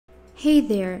Hey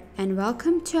there, and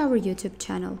welcome to our YouTube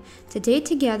channel. Today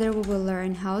together we will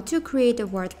learn how to create a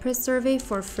WordPress survey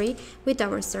for free with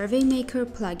our Survey Maker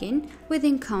plugin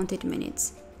within counted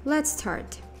minutes. Let's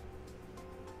start.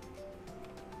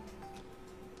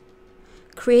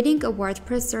 Creating a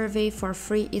WordPress survey for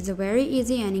free is a very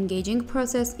easy and engaging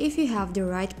process if you have the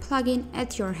right plugin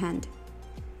at your hand.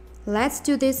 Let's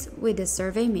do this with the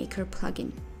Survey Maker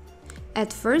plugin.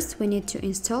 At first, we need to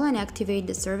install and activate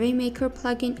the Survey Maker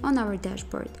plugin on our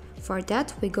dashboard. For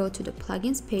that, we go to the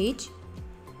Plugins page,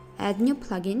 add new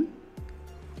plugin,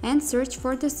 and search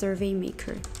for the Survey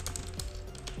Maker.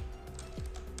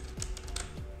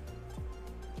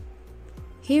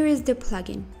 Here is the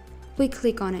plugin. We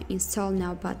click on an Install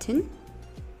Now button.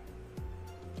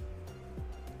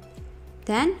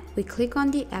 Then, we click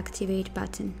on the Activate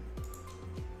button.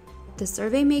 The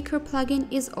Survey Maker plugin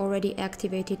is already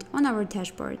activated on our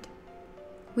dashboard.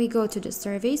 We go to the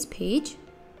Surveys page.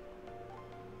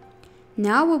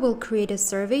 Now we will create a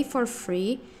survey for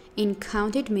free in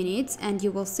counted minutes, and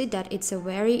you will see that it's a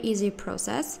very easy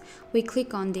process. We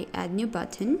click on the Add New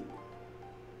button.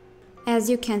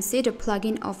 As you can see, the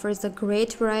plugin offers a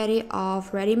great variety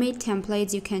of ready-made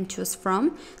templates you can choose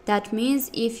from. That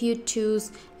means if you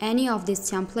choose any of these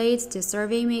templates, the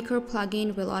Survey Maker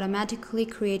plugin will automatically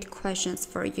create questions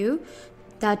for you.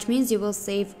 That means you will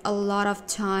save a lot of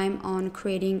time on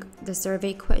creating the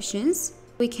survey questions.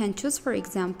 We can choose, for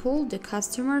example, the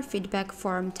customer feedback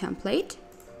form template.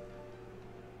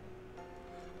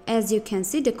 As you can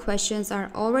see, the questions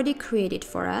are already created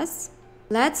for us.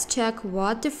 Let's check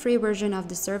what the free version of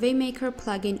the Survey Maker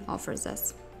plugin offers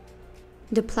us.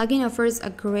 The plugin offers a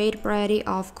great variety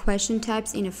of question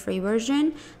types in a free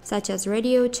version, such as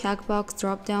radio, checkbox,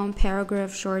 dropdown,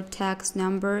 paragraph, short text,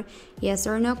 number, yes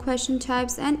or no question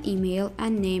types, and email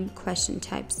and name question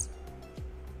types.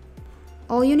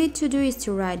 All you need to do is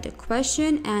to write the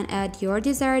question and add your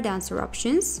desired answer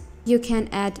options. You can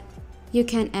add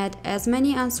as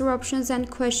many answer options and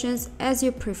questions as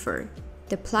you prefer.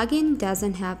 The plugin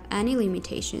doesn't have any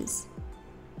limitations.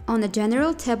 On the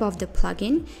General tab of the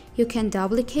plugin, you can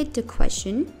duplicate the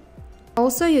question.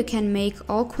 Also, you can make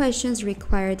all questions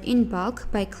required in bulk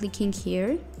by clicking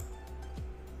here.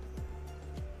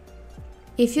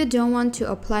 If you don't want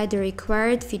to apply the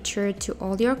required feature to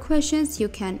all your questions, you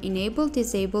can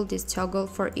disable this toggle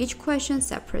for each question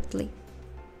separately.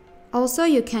 Also,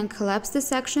 you can collapse the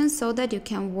sections so that you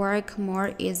can work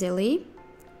more easily.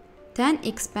 Then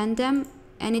expand them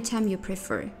anytime you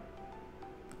prefer.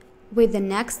 With the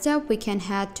next step, we can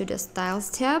head to the Styles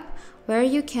tab, where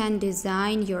you can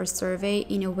design your survey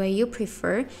in a way you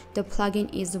prefer. The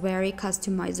plugin is very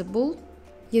customizable.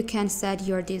 You can set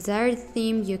your desired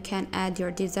theme, you can add your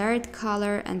desired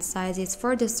color and sizes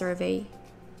for the survey.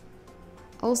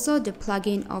 Also, the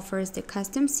plugin offers the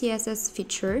custom CSS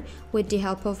feature, with the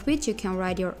help of which you can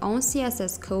write your own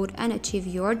CSS code and achieve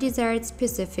your desired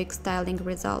specific styling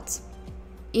results.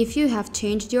 If you have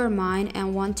changed your mind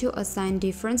and want to assign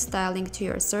different styling to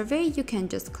your survey, you can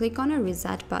just click on a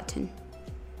Reset button.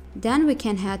 Then we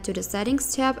can head to the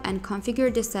Settings tab and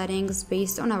configure the settings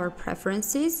based on our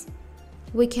preferences.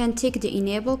 We can tick the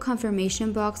Enable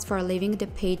Confirmation box for leaving the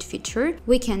page feature.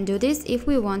 We can do this if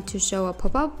we want to show a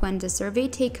pop-up when the survey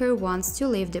taker wants to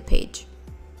leave the page.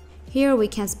 Here we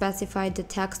can specify the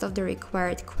text of the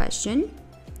required question.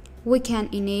 We can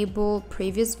enable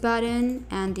Previous button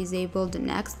and disable the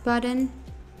Next button.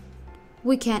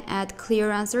 We can add Clear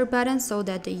Answer button so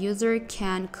that the user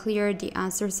can clear the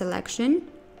answer selection.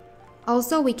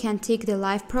 Also, we can tick the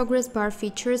Live Progress bar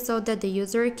feature so that the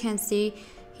user can see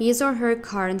his or her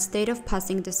current state of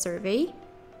passing the survey.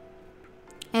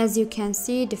 As you can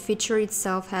see, the feature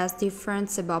itself has different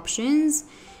sub-options.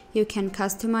 You can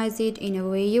customize it in a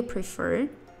way you prefer.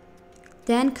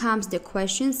 Then comes the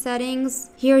question settings.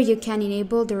 Here you can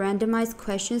enable the randomized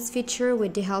questions feature,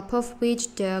 with the help of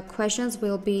which the questions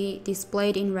will be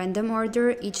displayed in random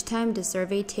order each time the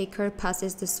survey taker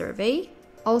passes the survey.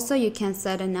 Also, you can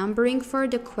set a numbering for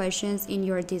the questions in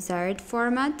your desired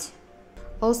format.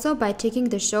 Also, by ticking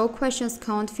the Show Questions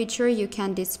Count feature, you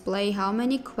can display how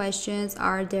many questions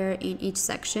are there in each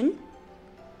section.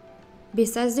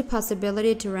 Besides the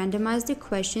possibility to randomize the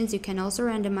questions, you can also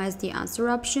randomize the answer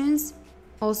options.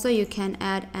 Also, you can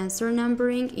add answer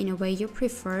numbering in a way you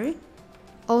prefer.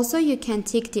 Also, you can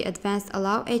tick the Advanced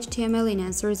Allow HTML in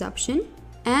Answers option,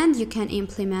 and you can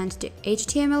implement the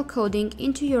HTML coding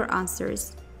into your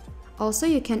answers. Also,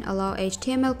 you can allow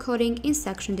HTML coding in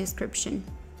section description.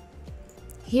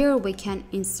 Here we can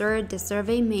insert the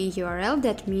survey main URL,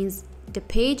 that means the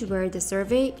page where the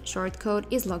survey shortcode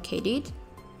is located.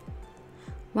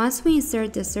 Once we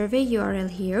insert the survey URL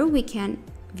here, we can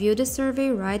view the survey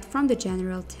right from the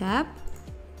General tab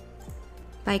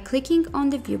by clicking on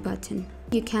the View button.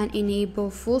 You can enable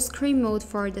full screen mode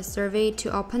for the survey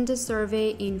to open the survey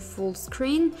in full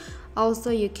screen.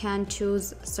 Also, you can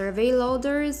choose survey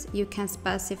loaders, you can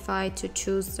specify to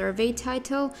choose survey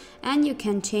title, and you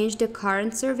can change the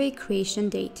current survey creation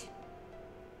date.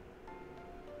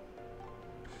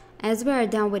 As we are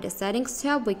done with the settings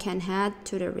tab, we can head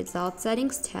to the result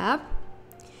settings tab.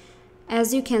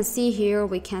 As you can see here,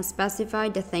 we can specify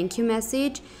the thank you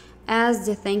message, as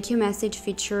the thank you message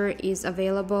feature is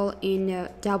available in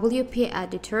the WP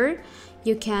editor.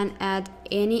 You can add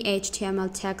any HTML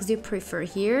text you prefer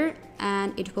here,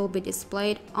 and it will be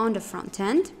displayed on the front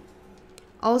end.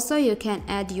 Also, you can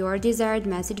add your desired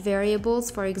message variables,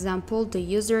 for example, the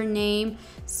username,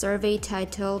 survey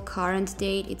title, current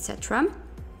date, etc.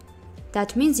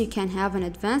 That means you can have an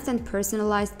advanced and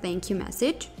personalized thank you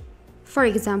message. For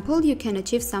example, you can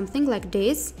achieve something like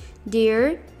this.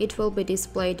 Dear, it will be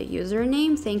displayed the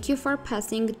username, thank you for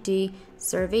passing the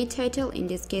survey title, in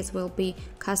this case will be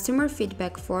customer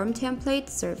feedback form template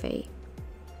survey.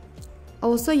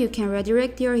 Also, you can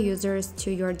redirect your users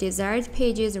to your desired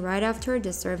pages right after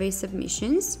the survey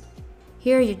submissions.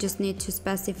 Here you just need to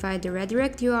specify the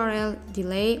redirect URL,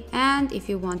 delay, and if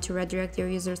you want to redirect your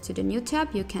users to the new tab,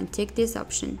 you can tick this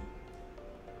option.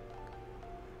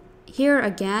 Here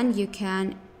again, you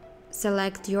can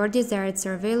select your desired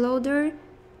survey loader.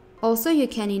 Also, you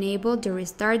can enable the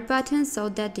restart button so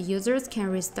that the users can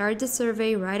restart the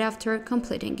survey right after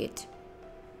completing it.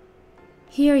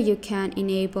 Here you can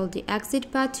enable the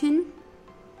exit button.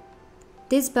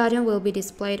 This button will be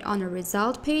displayed on a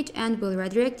result page and will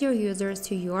redirect your users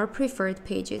to your preferred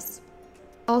pages.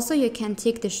 Also, you can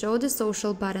tick the Show the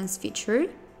Social buttons feature.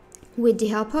 With the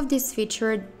help of this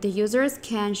feature, the users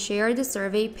can share the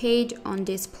survey page on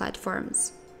these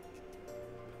platforms.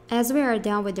 As we are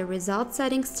done with the Result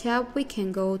Settings tab, we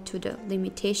can go to the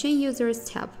Limitation Users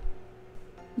tab.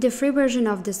 The free version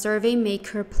of the Survey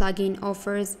Maker plugin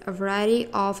offers a variety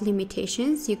of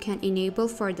limitations you can enable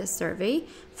for the survey,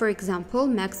 for example,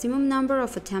 maximum number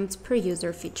of attempts per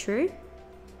user feature.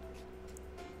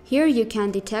 Here you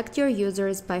can detect your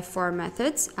users by 4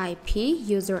 methods: IP,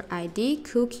 user ID,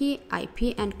 cookie,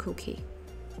 IP, and cookie.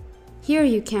 Here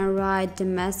you can write the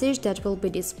message that will be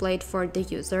displayed for the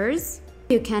users.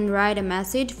 You can write a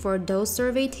message for those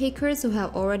survey takers who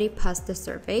have already passed the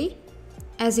survey.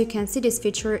 As you can see, this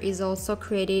feature is also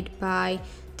created by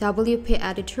WP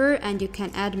editor and you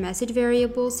can add message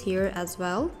variables here as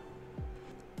well.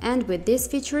 And with these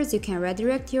features, you can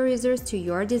redirect your users to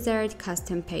your desired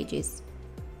custom pages.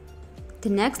 The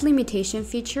next limitation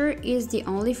feature is the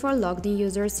Only for Logged In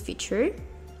Users feature.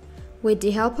 With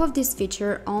the help of this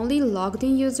feature, only logged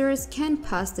in users can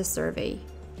pass the survey.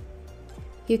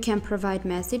 You can provide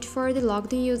message for the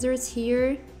logged in users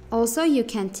here. Also, you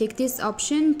can tick this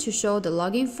option to show the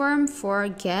login form for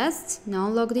guests,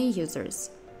 non-logged in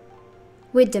users.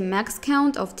 With the max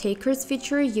count of takers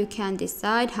feature, you can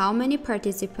decide how many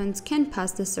participants can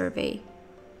pass the survey.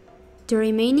 The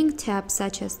remaining tabs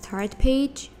such as Start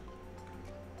Page,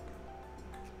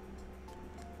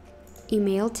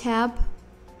 Email tab,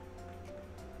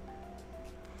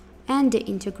 and the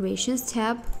Integrations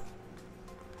tab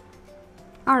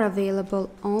are available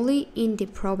only in the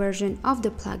Pro version of the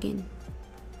plugin.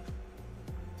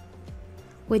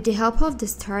 With the help of the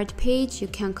Start Page, you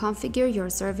can configure your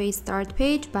survey start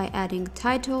page by adding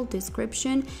title,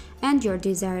 description, and your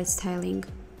desired styling.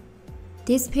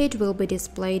 This page will be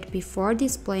displayed before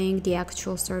displaying the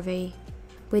actual survey.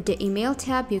 With the Email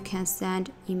tab, you can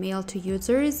send email to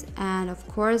users and, of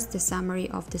course, the summary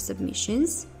of the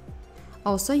submissions.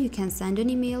 Also, you can send an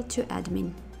email to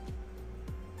admin.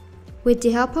 With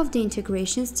the help of the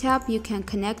Integrations tab, you can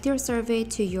connect your survey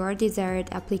to your desired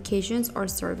applications or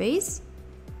surveys,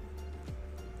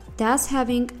 thus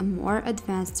having a more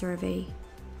advanced survey.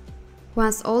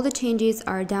 Once all the changes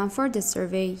are done for the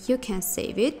survey, you can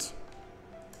save it.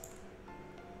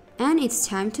 And it's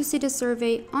time to see the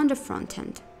survey on the front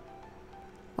end.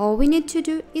 All we need to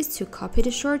do is to copy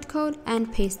the shortcode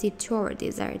and paste it to our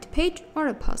desired page or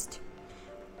a post.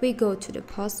 We go to the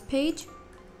post page,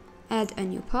 add a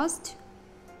new post,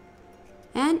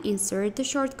 and insert the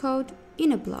shortcode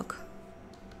in a block.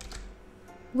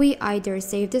 We either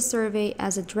save the survey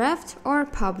as a draft or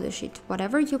publish it,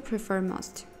 whatever you prefer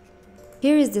most.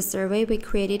 Here is the survey we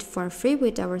created for free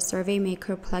with our Survey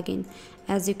Maker plugin.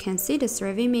 As you can see, the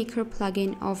Survey Maker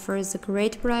plugin offers a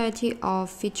great variety of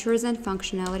features and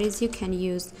functionalities you can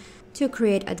use to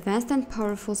create advanced and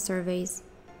powerful surveys.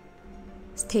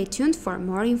 Stay tuned for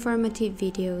more informative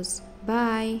videos.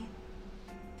 Bye!